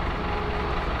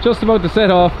 Just about to set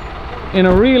off in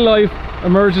a real life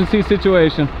emergency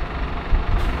situation.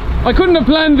 I couldn't have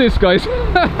planned this, guys.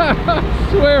 I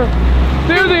swear.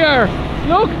 There they are.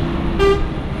 Look.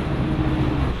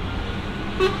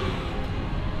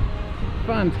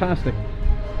 Fantastic.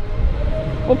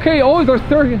 Okay, oh, they're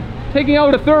taking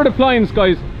out a third appliance,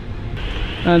 guys.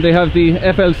 And they have the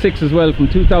FL6 as well from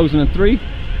 2003.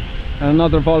 And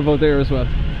another Volvo there as well.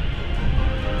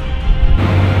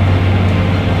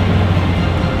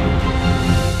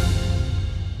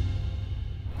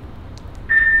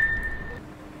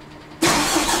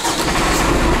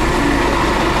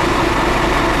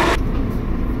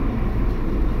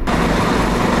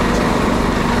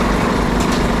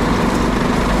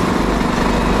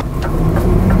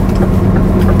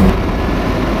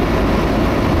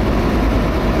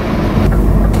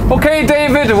 Okay,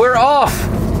 David, we're off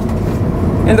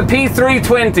in the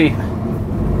P320.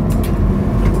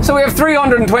 So we have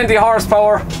 320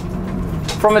 horsepower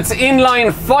from its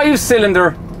inline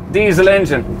 5-cylinder diesel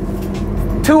engine,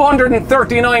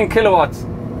 239 kilowatts.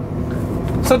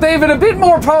 So David, a bit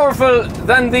more powerful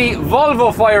than the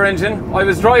Volvo fire engine I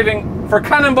was driving for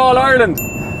Cannonball Ireland.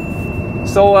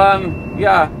 So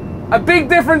yeah, a big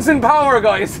difference in power,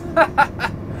 guys.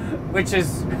 Which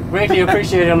is greatly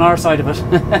appreciated on our side of it.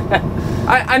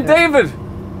 And David,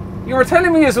 you were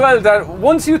telling me as well that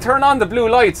once you turn on the blue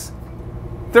lights,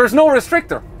 there's no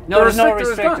restrictor. No, there's no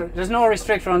restrictor. There's no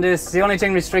restrictor on this. The only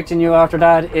thing restricting you after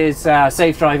that is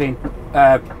safe driving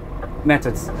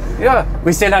methods. Yeah.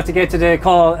 We still have to get to the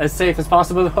call as safe as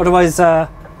possible, otherwise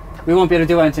we won't be able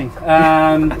to do anything.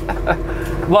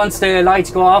 Once the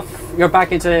lights go off, you're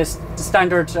back into the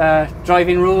standard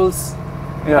driving rules.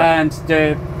 Yeah. And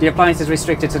the appliance is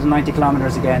restricted to the 90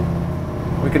 kilometers again.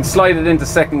 We can slide it into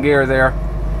second gear there,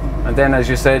 and then, as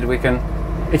you said, we can.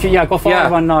 If you go forward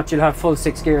 1 notch, you'll have full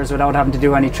 6 gears without having to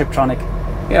do any Triptronic.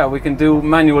 Yeah, we can do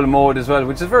manual mode as well,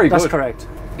 which is very good. That's correct.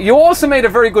 You also made a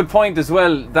very good point as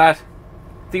well that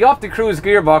the OptiCruise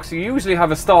gearbox, you usually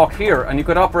have a stalk here, and you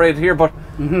could operate here, but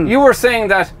you were saying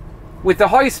that with the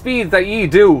high speed that you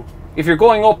do, if you're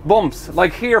going up bumps,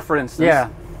 like here, for instance. Yeah.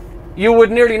 You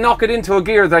would nearly knock it into a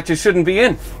gear that you shouldn't be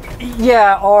in.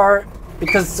 Yeah, or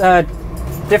because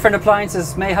different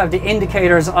appliances may have the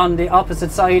indicators on the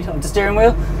opposite side of the steering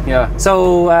wheel. Yeah.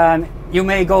 So you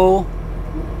may go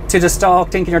to the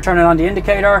stalk thinking you're turning on the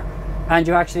indicator, and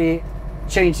you actually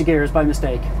change the gears by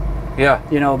mistake. Yeah.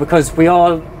 You know, because we're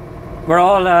all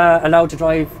allowed to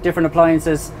drive different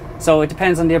appliances, so it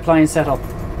depends on the appliance setup.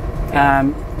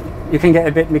 You can get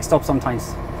a bit mixed up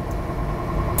sometimes.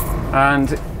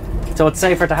 And so it's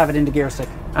safer to have it in the gear stick.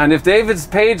 And if David's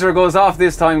pager goes off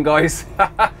this time, guys,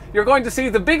 you're going to see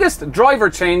the biggest driver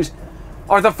change,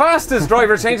 or the fastest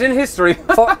driver change in history.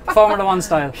 Formula 1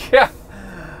 style. Yeah.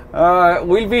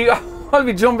 I'll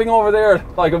be jumping over there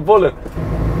like a bullet.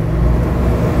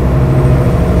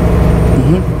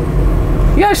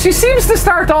 Yeah, she seems to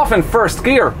start off in first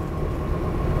gear.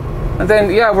 And then,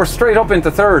 yeah, we're straight up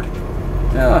into third.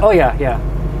 Yeah. Oh, yeah,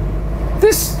 yeah.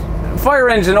 This fire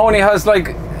engine only has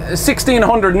like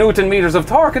 1600 Newton meters of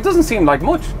torque. It doesn't seem like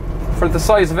much for the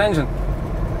size of engine.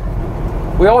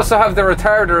 We also have the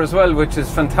retarder as well, which is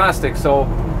fantastic, so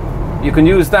you can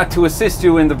use that to assist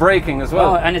you in the braking as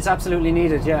well. Oh, and it's absolutely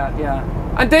needed, yeah, yeah.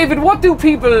 And David, what do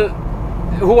people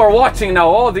who are watching now,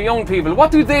 all the young people,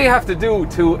 what do they have to do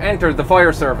to enter the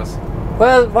fire service?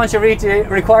 Well, once you reach the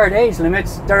required age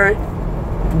limits, they're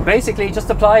basically just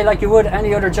apply like you would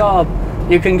any other job.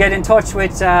 You can get in touch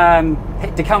with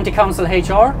the county council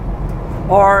HR,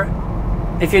 or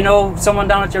if you know someone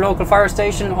down at your local fire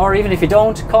station, or even if you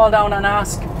don't, call down and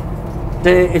ask.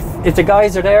 If the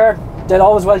guys are there, they'll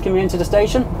always welcome you into the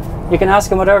station. You can ask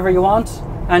them whatever you want,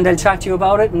 and they'll chat to you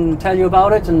about it and tell you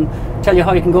about it and tell you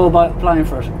how you can go about applying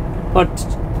for it. But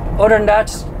other than that,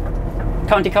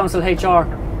 county council HR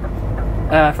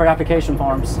for application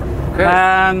forms.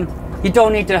 Okay. You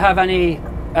don't need to have any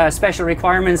special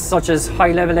requirements such as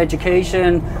high-level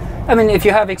education. I mean, if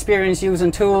you have experience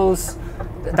using tools,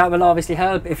 that will obviously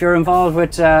help. If you're involved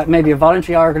with maybe a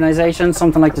voluntary organisation,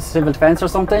 something like the Civil Defence or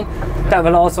something, that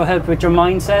will also help with your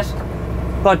mindset.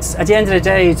 But at the end of the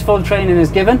day, it's full training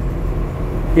is given,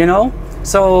 you know.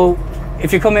 So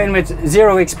if you come in with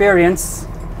zero experience,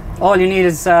 all you need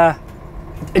is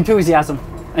enthusiasm,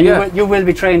 and you will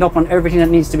be trained up on everything that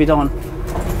needs to be done.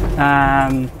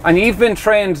 And you've been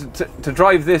trained to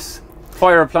drive this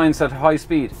fire appliance at high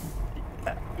speed?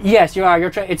 Yes, you are.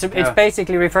 It's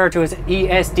basically referred to as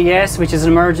ESDS, which is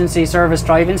an Emergency Service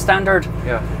Driving Standard.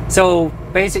 Yeah. So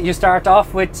basically, you start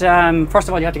off with first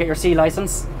of all, you have to get your C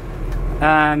license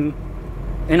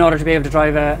in order to be able to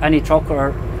drive any truck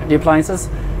or the appliances.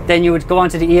 Then you would go on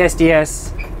to the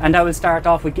ESDS, and that will start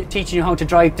off with teaching you how to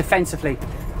drive defensively.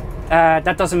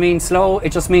 That doesn't mean slow.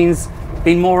 It just means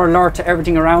being more alert to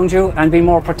everything around you and being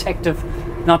more protective,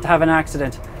 not to have an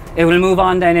accident. It will move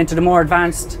on then into the more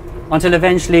advanced, until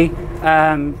eventually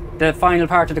the final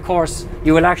part of the course,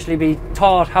 you will actually be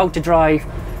taught how to drive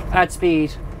at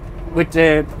speed with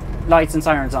the lights and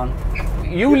sirens on.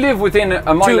 You live within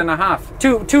a mile and a half.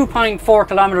 2.4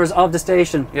 kilometres of the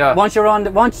station. Yeah. Once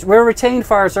we're a retained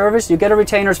fire service, you get a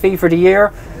retainer's fee for the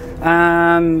year,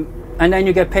 and then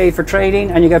you get paid for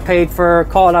trading, and you get paid for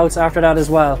call outs after that as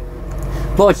well.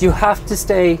 But you have to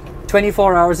stay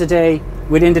 24 hours a day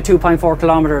within the 2.4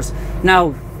 kilometres.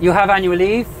 Now, you have annual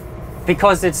leave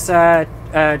because it's a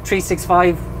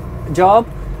 365 job.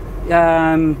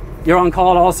 You're on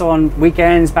call also on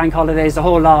weekends, bank holidays, the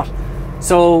whole lot.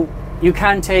 So you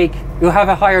have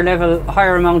a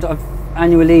higher amount of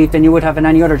annual leave than you would have in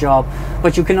any other job,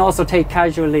 but you can also take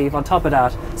casual leave on top of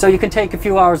that. So you can take a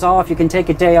few hours off, you can take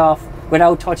a day off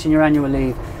without touching your annual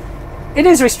leave. It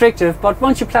is restrictive, but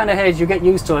once you plan ahead, you get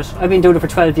used to it. I've been doing it for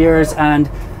 12 years, and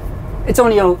it's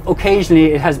only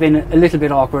occasionally it has been a little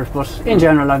bit awkward, but in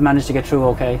general I've managed to get through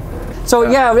okay. So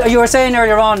yeah, you were saying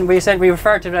earlier on, we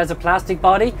referred to it as a plastic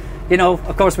body. You know,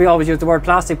 of course we always use the word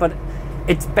plastic, but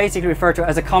it's basically referred to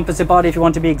as a composite body if you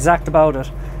want to be exact about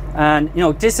it. And you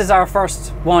know, this is our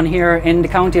first one here in the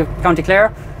county of County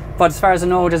Clare, but as far as I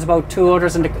know, there's about 2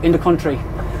 others in the country.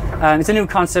 It's a new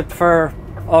concept for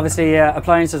obviously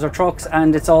appliances or trucks,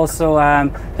 and it's also a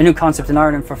new concept in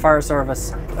Ireland for fire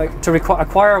service. To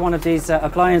acquire one of these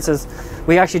appliances,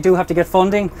 we actually do have to get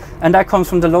funding, and that comes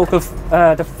from the local,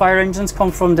 the fire engines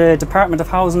come from the Department of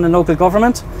Housing and Local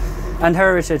Government and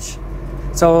Heritage.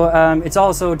 So it's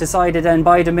also decided then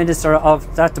by the Minister of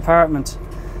that department.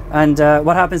 And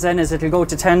what happens then is it'll go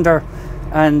to tender,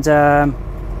 and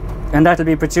that'll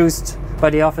be produced by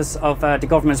the Office of the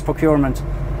Government's Procurement.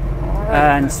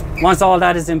 And once all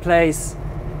that is in place,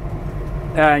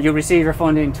 you receive your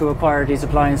funding to acquire these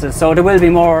appliances. So there will be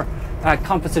more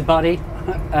composite body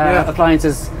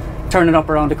appliances turning up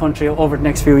around the country over the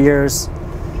next few years,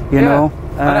 you know.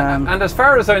 And as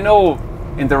far as I know,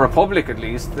 in the Republic at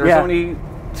least, there's only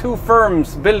 2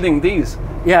 firms building these.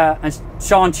 Yeah, and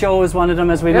Sean Cho is one of them,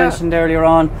 as we mentioned earlier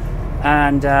on.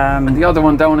 And the other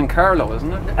one down in Carlow,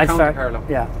 isn't it? County Carlow.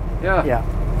 Yeah.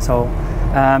 So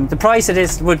the price of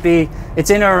this would be, it's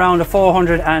in or around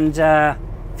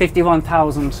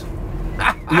 451,000.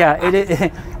 Yeah,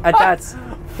 it that's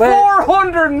well,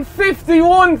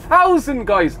 451,000,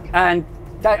 guys. And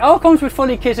that all comes with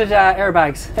fully kitted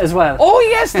airbags as well. Oh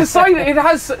yes, the side it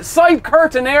has side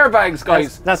curtain airbags,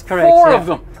 guys. That's correct. 4 of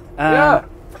them. Now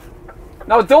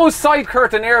those side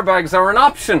curtain airbags are an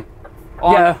option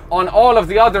on all of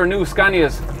the other new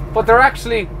Scanias, but they're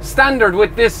actually standard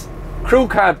with this crew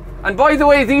cab. And by the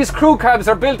way, these crew cabs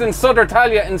are built in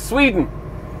Södertälje in Sweden,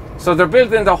 so they're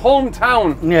built in the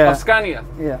hometown of Scania.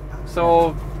 Yeah.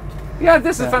 So yeah,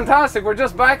 this is fantastic. We're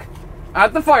just back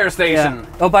at the fire station.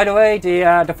 Yeah. Oh, by the way,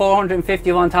 the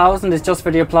 451,000 is just for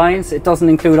the appliance. It doesn't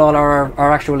include all our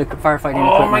actual firefighting equipment.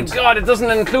 Oh my God, it doesn't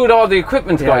include all the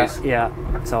equipment, guys. Yeah.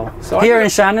 So here in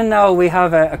Shannon now we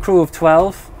have a crew of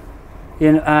 12.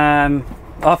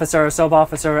 Officer,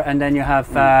 sub-officer, and then you have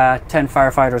 10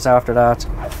 firefighters after that.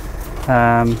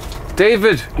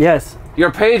 David. Yes. Your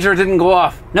pager didn't go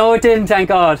off. No, it didn't, thank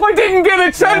God. I didn't get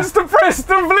a chance to press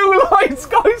the blue lights,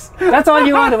 guys. That's all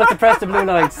you wanted, was to press the blue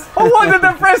lights. I wanted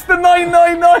to press the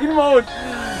 999 mode.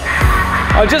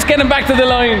 I'm just getting back to the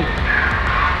line.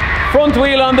 Front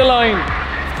wheel on the line.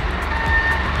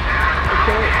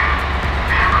 Okay.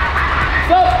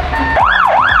 Stop.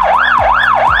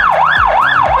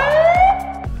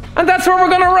 And that's where we're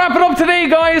going to wrap it up today,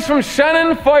 guys, from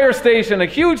Shannon Fire Station. A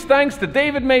huge thanks to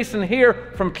David Mason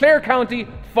here from Clare County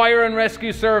Fire and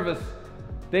Rescue Service.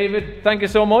 David, thank you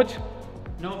so much.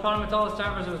 No problem at all,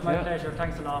 Starmers. It was my pleasure.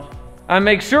 Thanks a lot. And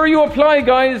make sure you apply,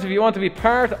 guys, if you want to be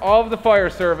part of the fire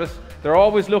service. They're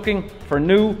always looking for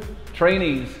new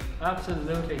trainees.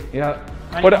 Absolutely. Yeah.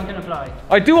 Anyone can apply.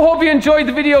 I do hope you enjoyed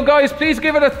the video, guys. Please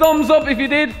give it a thumbs up if you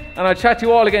did. And I'll chat to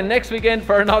you all again next weekend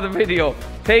for another video.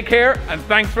 Take care and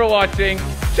thanks for watching.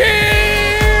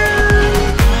 Cheers!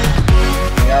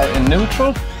 We are in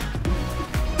neutral.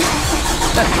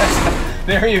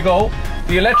 There you go.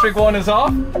 The electric one is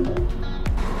off.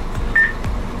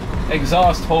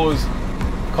 Exhaust hose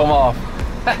come off.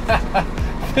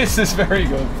 This is very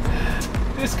good.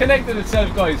 Disconnected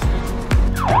itself, guys.